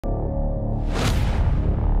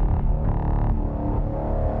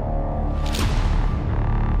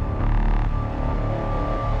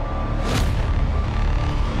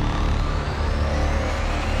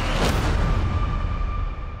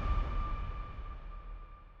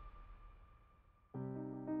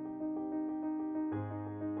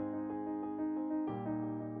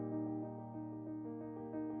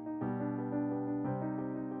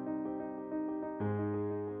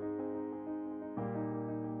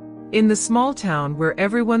In the small town where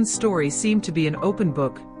everyone's story seemed to be an open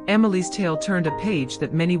book, Emily's tale turned a page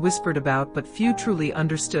that many whispered about but few truly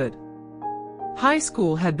understood. High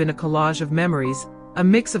school had been a collage of memories, a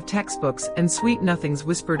mix of textbooks and sweet nothings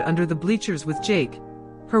whispered under the bleachers with Jake,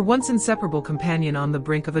 her once inseparable companion on the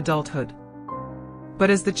brink of adulthood. But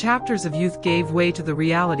as the chapters of youth gave way to the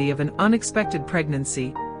reality of an unexpected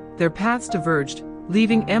pregnancy, their paths diverged,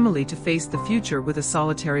 leaving Emily to face the future with a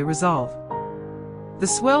solitary resolve. The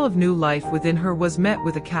swell of new life within her was met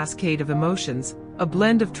with a cascade of emotions, a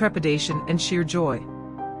blend of trepidation and sheer joy.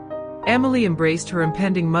 Emily embraced her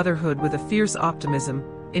impending motherhood with a fierce optimism,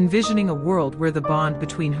 envisioning a world where the bond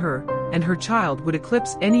between her and her child would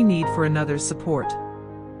eclipse any need for another's support.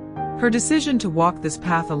 Her decision to walk this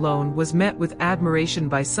path alone was met with admiration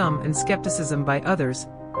by some and skepticism by others,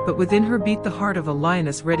 but within her beat the heart of a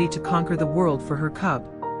lioness ready to conquer the world for her cub.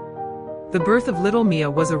 The birth of little Mia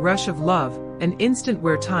was a rush of love, an instant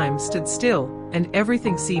where time stood still, and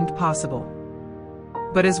everything seemed possible.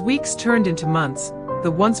 But as weeks turned into months,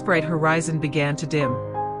 the once bright horizon began to dim.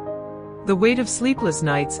 The weight of sleepless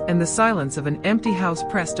nights and the silence of an empty house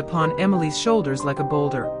pressed upon Emily's shoulders like a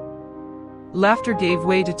boulder. Laughter gave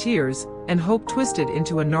way to tears, and hope twisted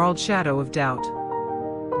into a gnarled shadow of doubt.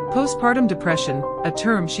 Postpartum depression, a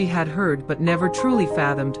term she had heard but never truly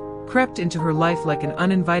fathomed, crept into her life like an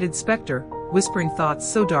uninvited specter, whispering thoughts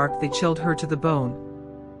so dark they chilled her to the bone.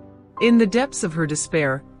 In the depths of her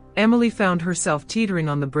despair, Emily found herself teetering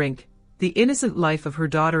on the brink, the innocent life of her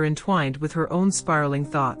daughter entwined with her own spiraling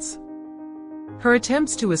thoughts. Her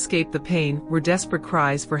attempts to escape the pain were desperate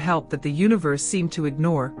cries for help that the universe seemed to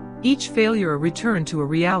ignore, each failure a return to a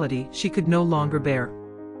reality she could no longer bear.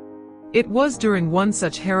 It was during one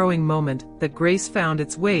such harrowing moment that grace found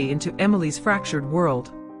its way into Emily's fractured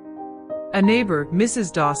world. A neighbor,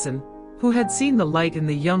 Mrs. Dawson, who had seen the light in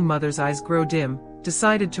the young mother's eyes grow dim,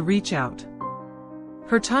 decided to reach out.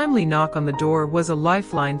 Her timely knock on the door was a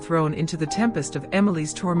lifeline thrown into the tempest of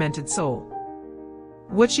Emily's tormented soul.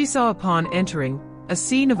 What she saw upon entering, a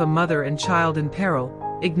scene of a mother and child in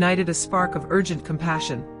peril, ignited a spark of urgent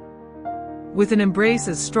compassion. With an embrace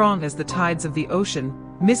as strong as the tides of the ocean,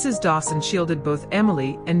 Mrs. Dawson shielded both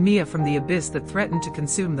Emily and Mia from the abyss that threatened to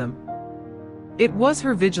consume them. It was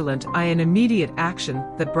her vigilant eye and immediate action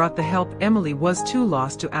that brought the help Emily was too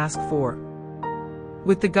lost to ask for.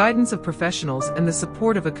 With the guidance of professionals and the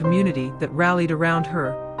support of a community that rallied around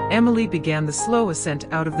her, Emily began the slow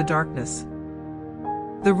ascent out of the darkness.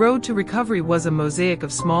 The road to recovery was a mosaic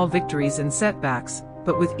of small victories and setbacks,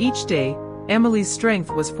 but with each day, Emily's strength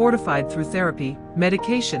was fortified through therapy,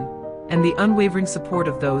 medication, and the unwavering support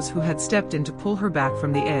of those who had stepped in to pull her back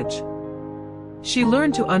from the edge. She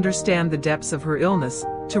learned to understand the depths of her illness,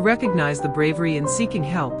 to recognize the bravery in seeking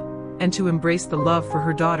help, and to embrace the love for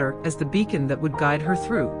her daughter as the beacon that would guide her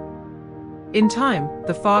through. In time,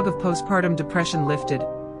 the fog of postpartum depression lifted,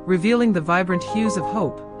 revealing the vibrant hues of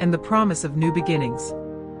hope and the promise of new beginnings.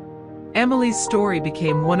 Emily's story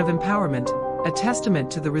became one of empowerment, a testament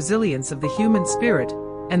to the resilience of the human spirit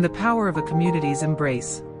and the power of a community's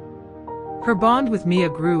embrace. Her bond with Mia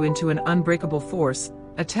grew into an unbreakable force,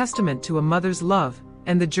 a testament to a mother's love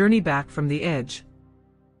and the journey back from the edge.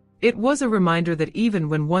 It was a reminder that even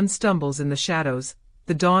when one stumbles in the shadows,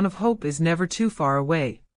 the dawn of hope is never too far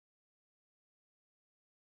away.